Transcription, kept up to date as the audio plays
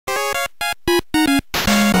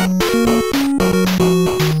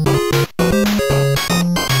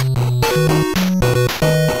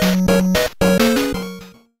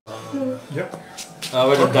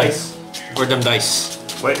Them dice. Where them dice?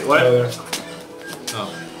 Wait, what? Oh.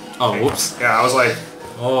 Oh, whoops. Yeah, I was like...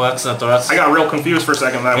 Oh, that's not the rest. I got real confused for a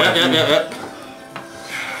second. Yep.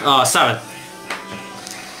 7.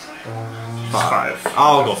 5.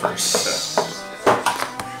 I'll go first.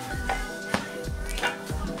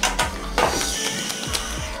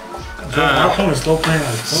 Okay. How come it's still playing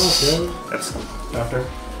like 12, That's after.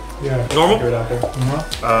 Yeah. Normal? After.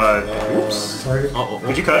 Oops. Sorry.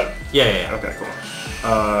 Did you cut? Yeah. Okay, cool.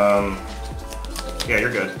 Yeah,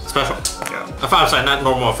 you're good. Special. Yeah. I'm sorry, not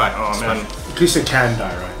normal effect. Oh, man. At least it can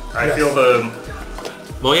die, right? I feel the...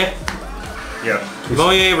 Moye? Yeah.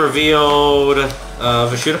 Moye revealed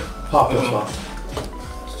Vishuda. Pop this off.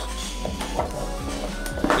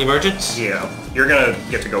 Emergence? Yeah. You're gonna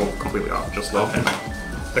get to go completely off. Just let him.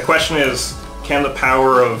 The question is, can the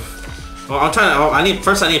power of... Well, I'm trying to... I need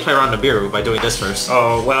to play around Nibiru by doing this first.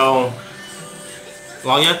 Oh, well...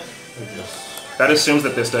 Long yet? That assumes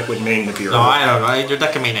that this deck would main the Bureau. No, I don't know. Your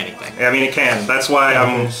deck can mean anything. Yeah, I mean, it can. That's why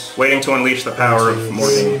I'm waiting to unleash the power of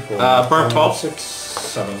Morgan. Burn 12? 6,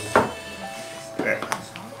 7. Okay.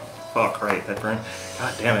 Fuck, right, that burn.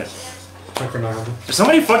 God damn it. Check for 900. There's so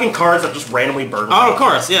many fucking cards that just randomly burn. Oh, of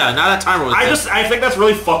course, yeah. Now that timer was I think that's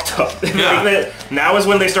really fucked up. Yeah. Like, now is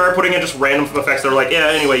when they started putting in just random effects that were like, yeah,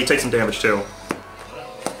 anyway, you take some damage too.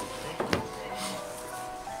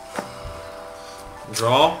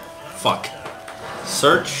 Draw. Fuck.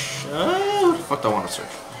 Search. What the fuck do I want to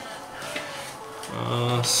search?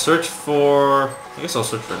 Search for... I guess I'll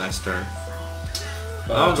search for next turn.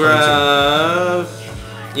 I'll grab...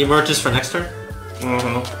 Emerges for next turn?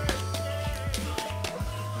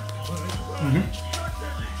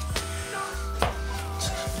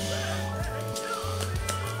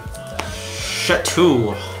 Shut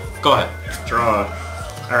 2. Go ahead. Draw.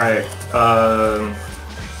 Alright.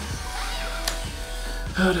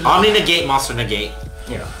 Omni negate, monster negate.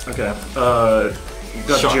 Yeah, okay.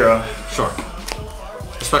 Gojira. Sure.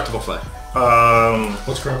 Respectable play.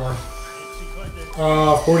 What's current line?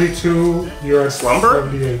 42, you're at Slumber?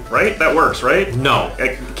 78. Right? That works, right? No.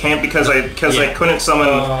 I can't because I couldn't summon...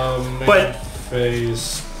 but...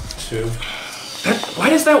 Phase 2. Why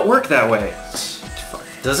does that work that way?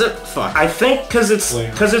 Does it? Fuck. I think because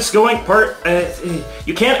it's going part...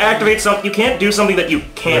 you can't activate something... You can't do something that you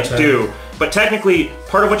can't do. But technically,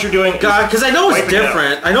 part of what you're doing God, because I know it's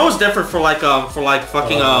different. Out. I know it's different for like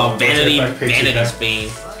fucking Vanity Bane.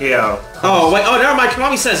 Yeah. Oh wait. Oh, never mind.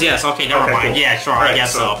 Konami says yes. Okay, never mind. Cool. Yeah, sure. Right, I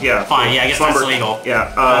guess so. Yeah. Fine. Cool. Yeah, I guess Slumber. that's legal.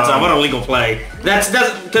 Yeah. That's what a legal play. That's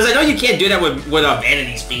because I know you can't do that with a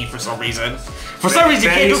Vanity's Fiend for some reason. For some reason, you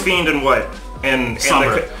can't do Vanity's Fiend and what? And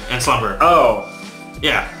Slumber. And Slumber. Oh.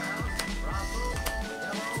 Yeah.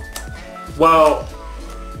 Well.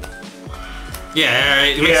 Yeah,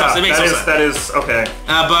 it makes sense. It makes sense. That is okay.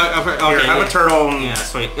 But okay. Here, have a turtle. Yeah,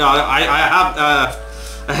 sweet. I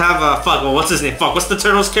have fuck. Well, what's his name? Fuck. What's the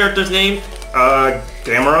turtle's character's name?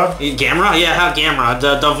 Gamera. Gamera. Yeah, have Gamera.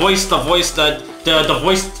 The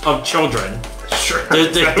voice of children. Sure.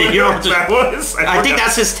 The hero. That was. I think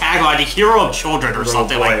that's his tagline. The hero of children or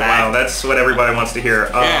something like that. Wow, that's what everybody wants to hear.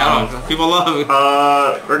 Yeah, people love it.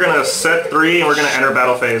 We're gonna set 3 and we're gonna enter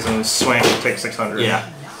battle phase and swing and take 600. Yeah.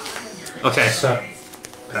 Okay. Set.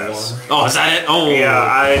 Pass. Oh, is that it? Oh. Yeah,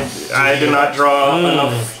 I did not draw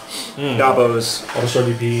enough Gabos. Auto show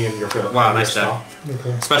DP and your field. Wow, nice deck.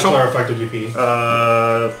 Okay. Special? Effective DP.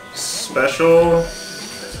 Special.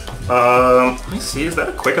 Let me see. Is that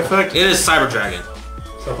a quick effect? It is Cyber Dragon.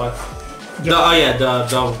 So 5. The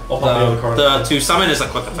to summon is a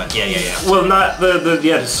quick effect. Yeah. Well, not the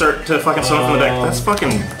to fucking summon from the deck. That's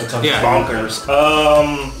fucking bonkers.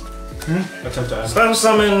 Attempt to add. Special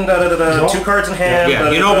summon. 2 cards in hand. Yeah.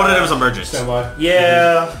 You know one of them is emergence. Stand by.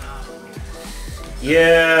 Yeah.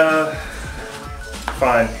 Yeah.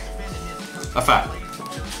 Fine. A fact.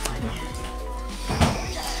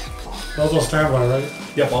 Those will stand by, right?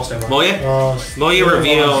 Yep, I'll stand by. Moye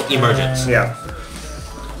reveal emergence. Yeah.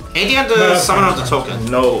 And you have to summon out the token.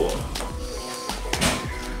 No.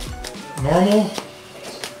 Normal.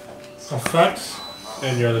 Effect.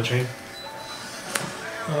 And you're the chain.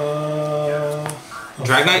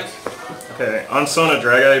 Drag Knight? Okay, on Sona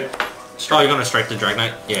Dragite. Oh, you're gonna strike the Drag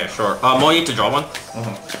Knight? Yeah, sure. Moye to draw one?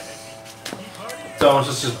 Don't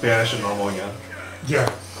just banish it normal again. Yeah.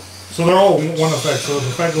 So they're all one effect, so if the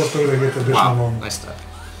effect goes through, they get the additional normal. Nice stuff.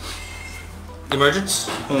 Emergence?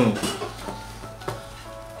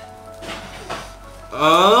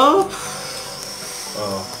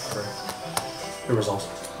 Great. Good results.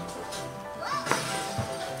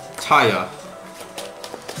 Taya.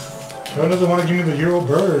 Why doesn't want to give me the hero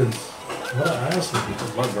birds? What an asshole.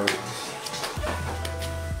 Mud birds.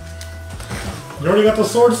 You already got the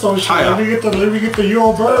Swordsoul shit. Taya. Let me get the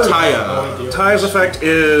yugioh bird. Taya. Taya's effect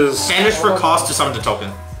is... Banish for cost to summon the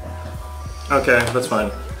token. Okay, that's fine.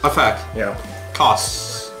 Effect. Yeah.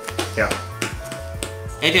 Costs. Yeah.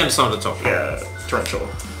 Anything to summon the token. Yeah, torrential.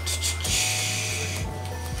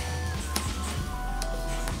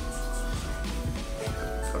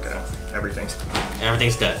 Okay, everything's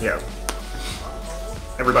dead. Yeah.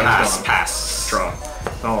 Everybody's gone. Pass. Draw.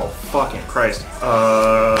 Oh, fucking Christ.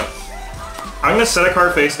 I'm gonna set a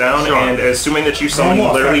card face down, and assuming that you summon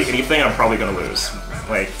literally anything, I'm probably gonna lose.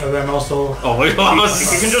 Like, and then also, oh wait, you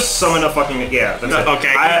can just summon a fucking that's it.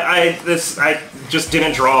 Okay. I just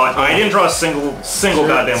didn't draw. I didn't draw a single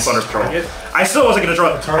goddamn Plunder Patroll. I still wasn't gonna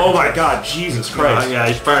draw. Oh my god, Jesus Christ! Yeah,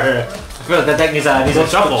 he's probably. I feel like that deck needs a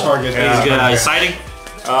shuffle. He's sighting.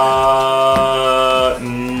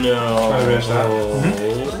 No.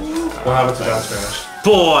 What happened to down smash?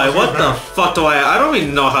 Boy, what the fuck do I don't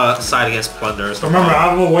even know how to side against Plunders. Remember, I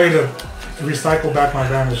have a way to recycle back my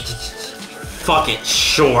damage. Fuck it,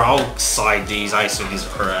 sure, I'll side these. I assume these are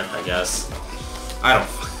correct, I guess. I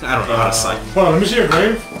don't know how to side. Hold on, let me see your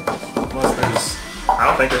grave. I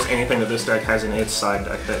don't think there's anything that this deck has in its side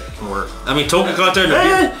deck that can work. I mean, token counter.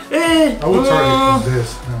 I would target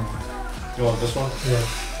this. No. You want this one? Yeah.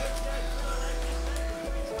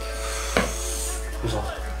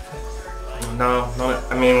 No,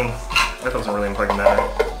 I mean, that doesn't really fucking matter.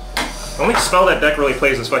 The only spell that deck really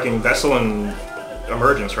plays is fucking Vessel and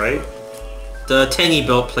Emergence, right? The Tenyi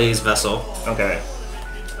build plays Vessel. Okay.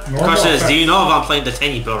 The question is, do you know if I'm playing the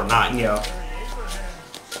Tenyi build or not? Yeah.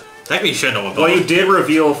 Technically, you should know what build. Well, you did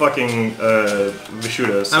reveal fucking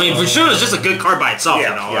Vishuda's. I mean, Vishuda's just a good card by itself, you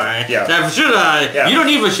know, right? Yeah. That Vishuda, you don't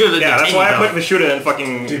need Vishuda. Yeah, that's why I put Vishuda in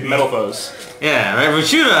fucking Metal Foes. Yeah, right.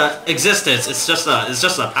 Vishuda existence. It's just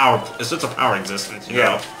a power. It's just a power existence. You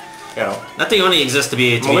know? Yeah. That thing only exists to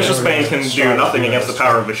be. Malicious Bane can do nothing against the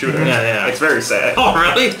power of Vishuda. Yeah. It's very sad. Oh,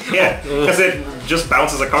 really? Yeah, because it just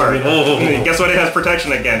bounces a card. Guess what it has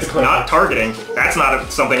protection against? Not targeting. That's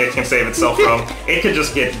not something it can save itself from. It could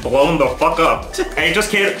just get blown the fuck up. And it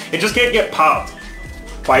just can't get popped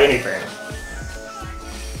by anything.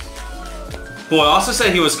 Boy, I also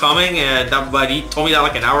said he was coming, but he told me that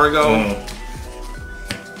like an hour ago.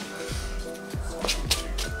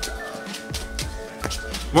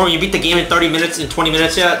 Morgan, you beat the game in 30 minutes, in 20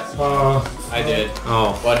 minutes yet? I did.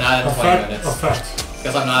 Oh. Well, not in 20 minutes.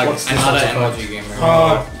 Because I'm not an MLG gamer.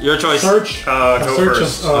 Your choice. Search. Go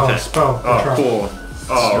first. Okay. Spell. Oh, cool.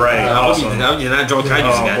 Oh, right. Awesome. You're not drawing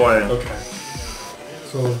Kaiju's again. Oh, boy. Okay.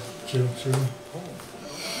 So, two.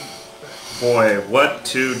 Boy, what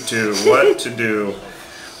to do? What to do?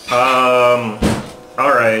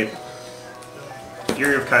 Alright.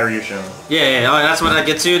 Fury of Kairyu-shin. Yeah, that's what that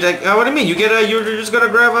gets you. What do you mean? You're just gonna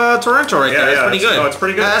grab a Torrento right there. That's pretty good. Oh, it's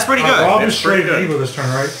pretty good. That's pretty good. Robin's straight evil this turn,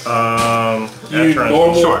 right?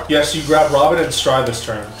 Normal. Yes, you grab Robin and stride this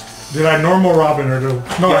turn. Did I normal Robin or do?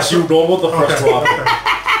 No, yes, you normal the first Robin. Okay.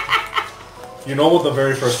 You normal the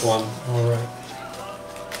very first one. All right.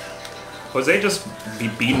 Jose just be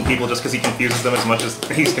beating people just because he confuses them as much as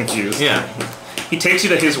he's confused. Yeah. He takes you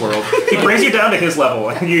to his world. He brings you down to his level,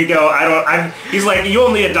 and you go, he's like, you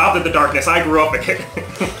only adopted the darkness. I grew up in it.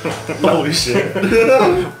 Holy shit.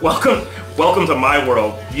 Welcome to my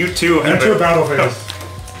world. You too have Enter battle phase.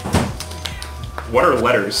 What are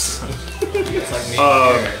letters? It's like me.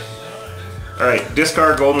 Alright,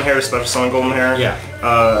 discard Golden Hair, special summon Golden Hair. Yeah.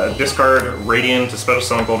 Discard Radiant to special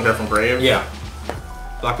summon Golden Hair from Grave. Yeah.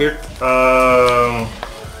 Blackbeard?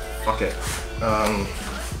 Fuck it.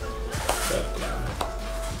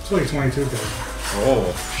 It's like 22 days.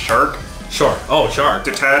 Oh, Shark. Sure. Oh, Shark.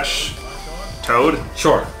 Detach. Toad.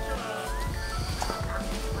 Sure.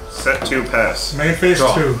 Set 2, pass. Main phase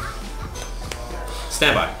Draw. 2.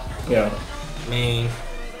 Standby. Yeah. Main.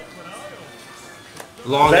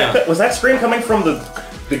 Long down. Was that scream coming from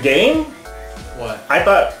the game? What? I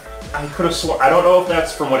thought I could have sworn. I don't know if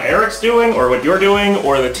that's from what Eric's doing or what you're doing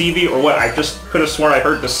or the TV or what. I just could have sworn I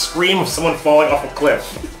heard the scream of someone falling off a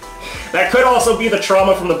cliff. That could also be the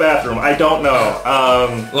trauma from the bathroom. I don't know.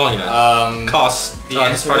 Long enough. Cost.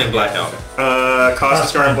 Discarding blackout. Cost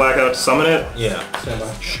discarding blackout to summon it. Yeah.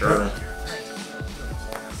 Standby. Sure.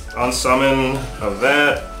 On summon of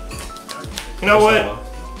that. You know what?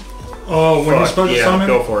 Oh, when you special summon,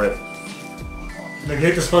 go for it.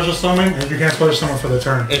 negate the special summon, and you can't special summon for the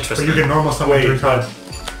turn. Interesting. But you can normal summon 3 times.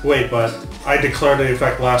 But I declared the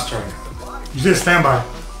effect last turn. You did standby.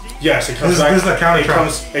 Yes, it comes This back. is a counter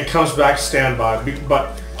trap. It comes back standby.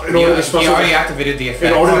 But in You order to special, already activated the effect.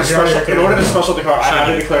 in order to special declare, I had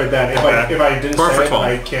to declare it then. If I didn't say it, Perfect.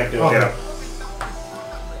 I can't do it. Okay.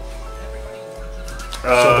 Yeah.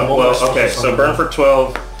 well, okay, so burn for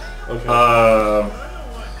 12. Okay.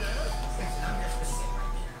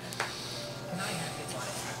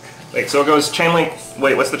 Wait, so it goes chain link.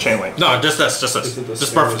 Wait, what's the chain link? No, just this.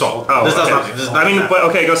 Just burn for 12. Oh, this does okay. nothing. This is I mean, but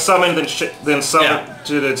okay, go summon, then summon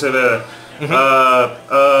to the 4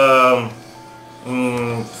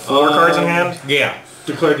 cards in hand. Yeah.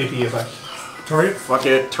 Declare DP effect. Target. Fuck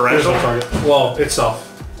it, There's no torrential. target. Well, itself.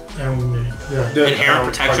 And yeah. Inherent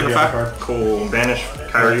protection effect. Cool. Banish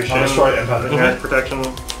Karyushin. Destroy empathic. Inherent protection.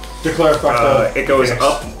 Declare effect. It goes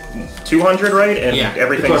up 200, right? And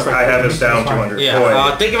everything I have is down 200. Yeah. Boy.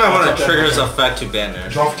 Think if I want to trigger his effect to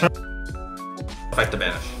banish. Draw for turn. Effect to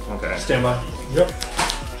banish. Okay. Stand by. Yep.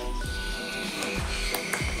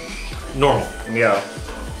 Normal. Yeah.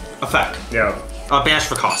 Effect. Yeah. Banish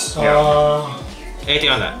for cost. Anything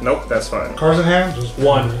on that? Nope, that's fine. Cards in hand. Just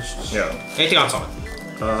 1. Yeah. Anything on summon?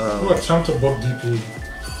 Ooh, attempt to book DP.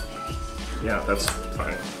 Yeah, that's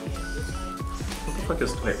fine. What the fuck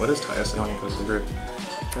is... Wait, what is Tyus going to the group?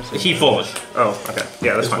 He foolish. Oh, okay.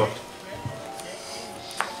 Yeah, that's fine.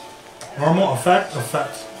 Normal effect.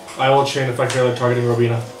 I will chain effect failure targeting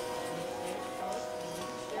Robina.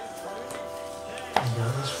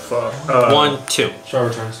 Fuck. 1, 2. Star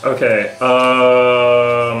returns. Okay,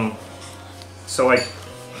 so like,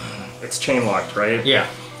 it's chain locked, right? Yeah.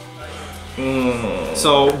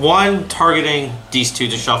 So 1 targeting these 2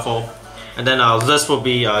 to shuffle, and then this will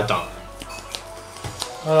be done.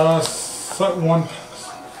 Set 1.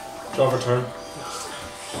 Draw for turn.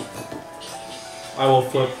 I will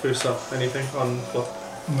flip boost up anything on flip.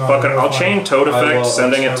 No, Fuck it, I'll fine. chain Toad I will effect,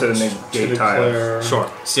 sending it to attempt negate tile. declare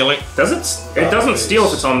Sure. Stealing? Does it? It doesn't steal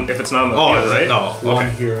if it's on if it's not on the Oh, field, right? no. One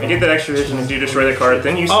Okay. hero. You get that extra vision and do destroy that card,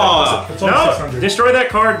 then you Oh, It's only no, 600. destroy that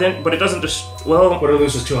card, then but it doesn't just well. But it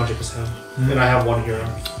loses 200%. And I have 1 hero.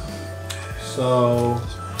 So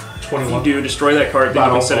If 21. you do destroy that card, then you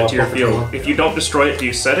Battle can set it to your for field. 21. If you don't destroy it, do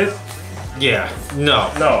you set it? Yeah. No,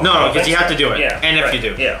 No, because you have to do it. Yeah, And if right, you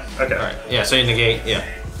do. yeah, okay. Alright. Yeah, so you negate, yeah.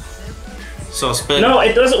 So spin. No,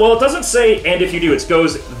 it doesn't. Well, it doesn't say and if you do. It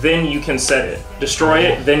goes then you can set it. Destroy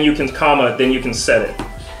it, then you can comma, then you can set it.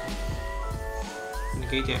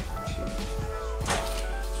 Negate, yeah.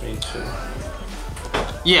 Me too.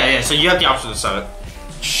 Yeah, so you have the option to set it.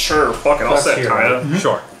 Sure, fuck it. I'll That's set here, Kaya.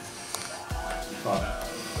 Sure.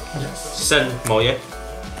 Send Moye.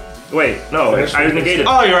 Wait, no, I negated.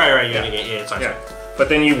 Oh, you're right, you negate. Yeah, sorry. Yeah, but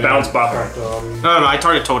then you bounce Baha. No, I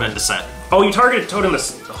target Toad in the set. Oh, you targeted Toad in the.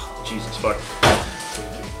 Oh, Jesus fuck.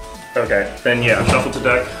 Okay, then yeah, shuffle to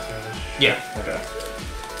deck. Yeah. Okay.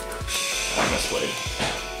 I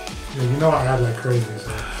misplayed. Yeah, you know I had like crazy.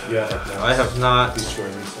 So. Yeah, I have not. destroy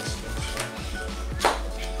these.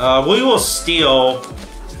 We will steal.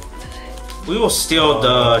 We will steal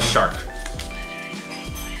the shark.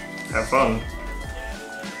 Have fun.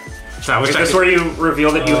 I wish Is I this could- where you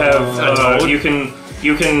reveal that you have? Toad? You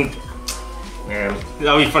can. Man,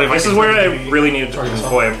 That would be funny if this I is could- where I really need to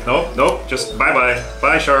deploy. Nope. Just bye.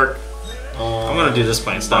 Bye, shark. I'm gonna do this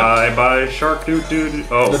play instead. Bye, shark. Dude.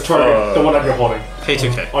 Oh, The target, the one that you're holding. Pay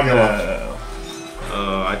 2K. On your left.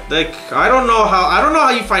 I think I don't know how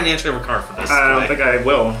you financially recover for this. I don't think I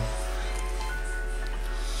will.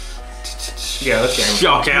 Yeah, that's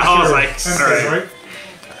game. Okay, I was like, Alright. Right?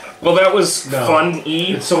 Well, that was No. fun-y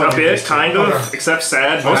It's so a bit, interesting. kind of, Okay. except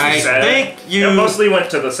sad. Mostly I sad. think you- It mostly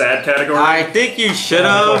went to the sad category. I think you should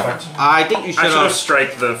have. I think you I should should have have.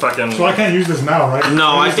 striked the fucking. So I can't use this now, right?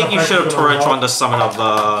 No, I Use think the you effect should have to torrential unlock. on the summon of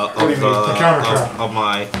the do you mean? The counter trap. of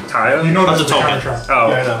my Taya? You know Of that's the the token. counter trap. Oh,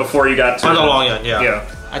 Yeah, I know. before you got to. on the long end. Yeah. Yeah.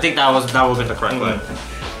 I think that would have been the correct play. All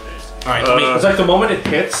right. Uh, It's like the moment it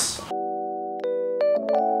hits,